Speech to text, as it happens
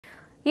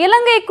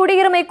இலங்கை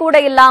குடியுரிமை கூட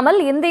இல்லாமல்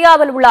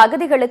இந்தியாவில் உள்ள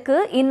அகதிகளுக்கு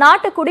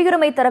இந்நாட்டு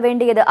குடியுரிமை தர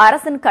வேண்டியது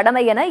அரசின்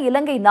கடமை என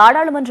இலங்கை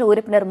நாடாளுமன்ற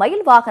உறுப்பினர்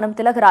மயில் வாகனம்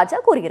திலகராஜா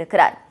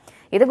கூறியிருக்கிறார்.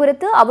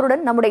 இதுகுறித்து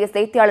அவருடன் நம்முடைய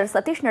செய்தியாளர்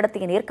சதீஷ்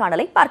நடத்திய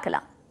நேர்காணலை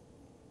பார்க்கலாம்.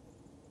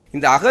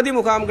 இந்த அகதி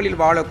முகாம்களில்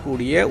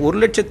வாழக்கூடிய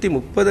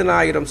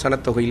 1,30,000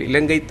 சனத்தொகையில்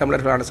இலங்கை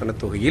தமிழர்களான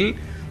சனத்தொகையில்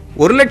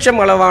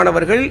 1,00,000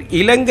 அளவானவர்கள்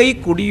இலங்கை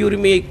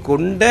குடியுரிமையை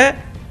கொண்ட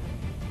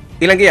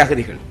இலங்கை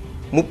அகதிகள்,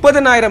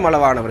 30,000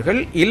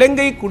 அளவானவர்கள்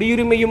இலங்கை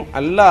குடியுரிமையும்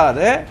அல்லாத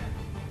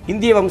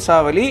இந்திய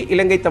வம்சாவளி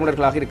இலங்கை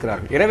தமிழர்களாக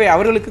இருக்கிறார்கள். எனவே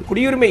அவர்களுக்கு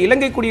குடியுரிமை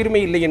இலங்கை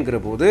குடியுரிமை இல்லை என்கிற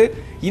போது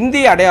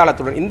இந்திய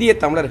அடையாளத்துடன் இந்திய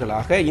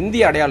தமிழர்களாக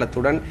இந்திய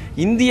அடையாளத்துடன்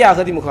இந்திய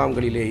அகதி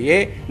முகாம்களிலேயே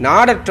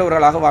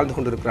நாடற்றவர்களாக வாழ்ந்து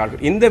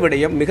கொண்டிருக்கிறார்கள். இந்த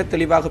விடயம் மிக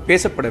தெளிவாக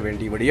பேசப்பட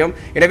வேண்டிய விடயம்.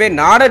 எனவே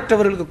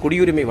நாடற்றவர்களுக்கு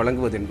குடியுரிமை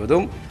வழங்குவது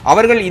என்பதும்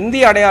அவர்கள்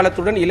இந்திய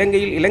அடையாளத்துடன்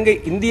இலங்கை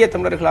இந்திய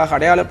தமிழர்களாக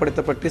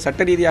அடையாளப்படுத்தப்பட்டு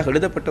சட்ட ரீதியாக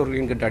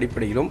எழுதப்பட்டவர்கள் என்கின்ற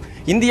அடிப்படையிலும்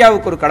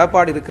இந்தியாவுக்கு ஒரு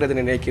கடப்பாடு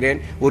இருக்கிறது நினைக்கிறேன்.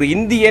 ஒரு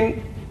இந்தியன்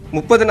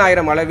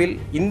 30,000 அளவில்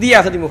இந்திய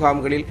அகதி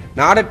முகாம்களில்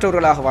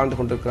நாடற்றவர்களாக வாழ்ந்து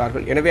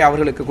கொண்டிருக்கிறார்கள். எனவே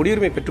அவர்களுக்கு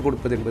குடியுரிமை பெற்றுக்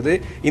கொடுப்பது என்பது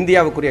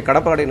இந்தியாவுக்குரிய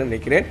கடப்பாடு என்று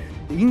நினைக்கிறேன்.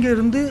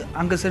 இங்கிருந்து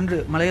அங்கே சென்று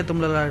மலைய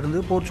தமிழர்களாக இருந்து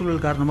போர்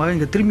சூழல் காரணமாக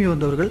இங்கே திரும்பி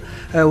வந்தவர்கள்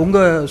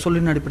உங்கள்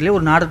சொல்லின் அடிப்படையில்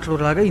ஒரு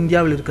நாடற்றவர்களாக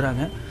இந்தியாவில்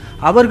இருக்கிறாங்க.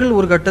 அவர்கள்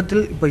ஒரு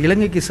கட்டத்தில் இப்போ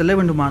இலங்கைக்கு செல்ல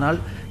வேண்டுமானால்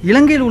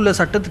இலங்கையில் உள்ள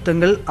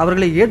சட்டத்திட்டங்கள்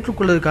அவர்களை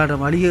ஏற்றுக்கொள்வதற்கான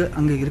வழி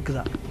அங்கே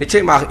இருக்குதா?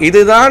 நிச்சயமாக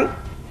இதுதான்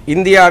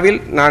இந்தியாவில்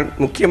நான்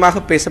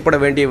முக்கியமாக பேசப்பட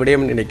வேண்டிய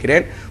விடயம்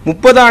நினைக்கிறேன்.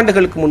 30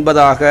 ஆண்டுகளுக்கு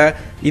முன்பதாக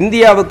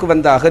இந்தியாவுக்கு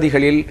வந்த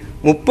அகதிகளில்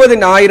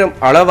 30,000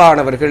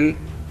 அளவானவர்கள்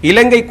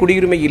இலங்கை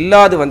குடியுரிமை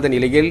இல்லாது வந்த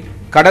நிலையில்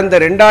கடந்த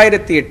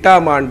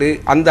 2008ஆம் ஆண்டு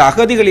அந்த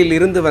அகதிகளில்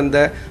இருந்து வந்த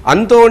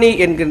அந்தோணி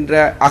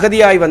என்கின்ற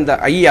அகதியாய் வந்த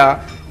ஐயா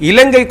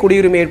இலங்கை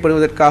குடியுரிமை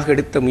ஏற்படுவதற்காக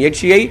எடுத்த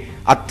முயற்சியை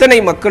அத்தனை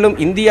மக்களும்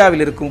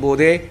இந்தியாவில் இருக்கும்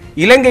போதே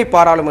இலங்கை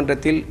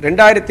பாராளுமன்றத்தில்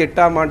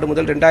 2008ஆம் ஆண்டு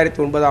முதல்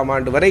 2009ஆம்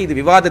ஆண்டு வரை இது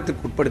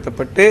விவாதத்துக்கு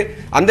உட்படுத்தப்பட்டு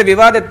அந்த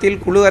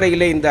விவாதத்தில் குழு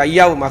அறையிலே இந்த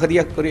ஐயாவும்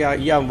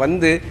ஐயாவும்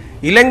வந்து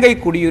இலங்கை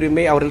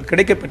குடியுரிமை அவர்கள்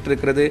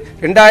கிடைக்கப்பட்டிருக்கிறது.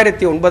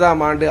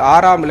 2009ஆம் ஆண்டு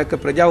 6ஆம் இலக்க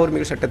பிரஜா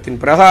உரிமைகள் சட்டத்தின்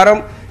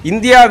பிரகாரம்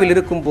இந்தியாவில்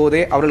இருக்கும்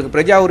போதே அவர்களுக்கு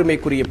பிரஜா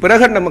உரிமைக்குரிய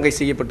பிரகடனம் அங்கே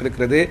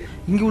செய்யப்பட்டிருக்கிறது.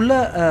 இங்கு உள்ள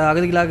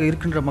அகதிகளாக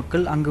இருக்கின்ற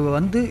மக்கள் அங்கு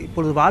வந்து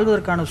இப்பொழுது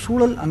வாழ்வதற்கான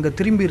சூழல் அங்கு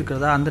திரும்பி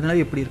இருக்கிறதா? அந்த நிலை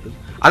எப்படி இருக்குது?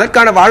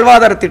 அதற்கான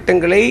வாழ்வாதார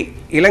திட்டங்களை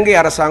இலங்கை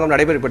அரசாங்கம்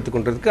நடைமுறைப்படுத்திக்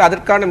கொண்டிருக்கு.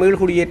 அதற்கான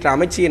மீள்குடியேற்ற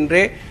அமைச்சு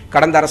என்றே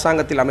கடந்த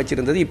அரசாங்கத்தில்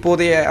அமைச்சிருந்தது.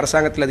 இப்போதைய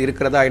அரசாங்கத்தில் அது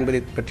இருக்கிறதா என்பதை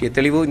பற்றிய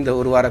தெளிவு இந்த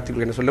ஒரு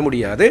வாரத்தில் என்ன சொல்ல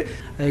முடியாது.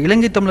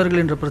 இலங்கை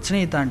தமிழர்கள் என்ற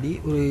பிரச்சனையை தாண்டி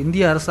ஒரு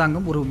இந்திய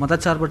அரசாங்கம் ஒரு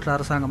மதச்சார்பற்ற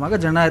அரசாங்கமாக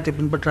ஜனநாயகத்தை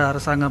பின்பற்ற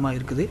அரசாங்கமாக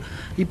இருக்குது.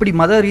 இப்படி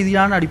மத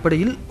ரீதியான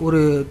அடிப்படையில்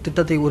ஒரு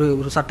திட்டத்தை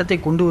ஒரு சட்டத்தை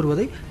கொண்டு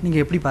வருவதை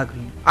நீங்கள் எப்படி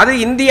பார்க்குறீங்க? அது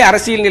இந்திய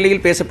அரசியல்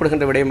நிலையில்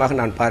பேசப்படுகின்ற விடயமாக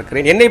நான்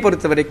பார்க்கிறேன். என்னை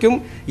பொறுத்த வரைக்கும்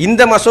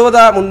இந்த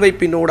மசோதா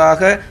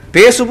முன்வைப்பினூடாக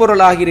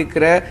பேசுபொருளாக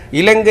இருக்கிற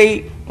இலங்கை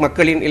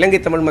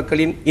தமிழ்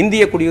மக்களின்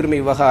இந்திய குடியுரிமை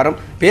விவகாரம்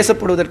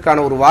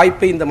பேசப்படுவதற்கான ஒரு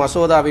வாய்ப்பை இந்த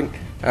மசோதாவின்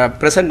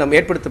பிரசன்னம்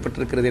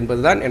ஏற்படுத்தப்பட்டிருக்கிறது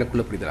என்பதுதான்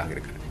எனக்குள்ள புரிதலாக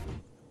இருக்கிறது.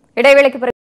 இடைவேளைக்கு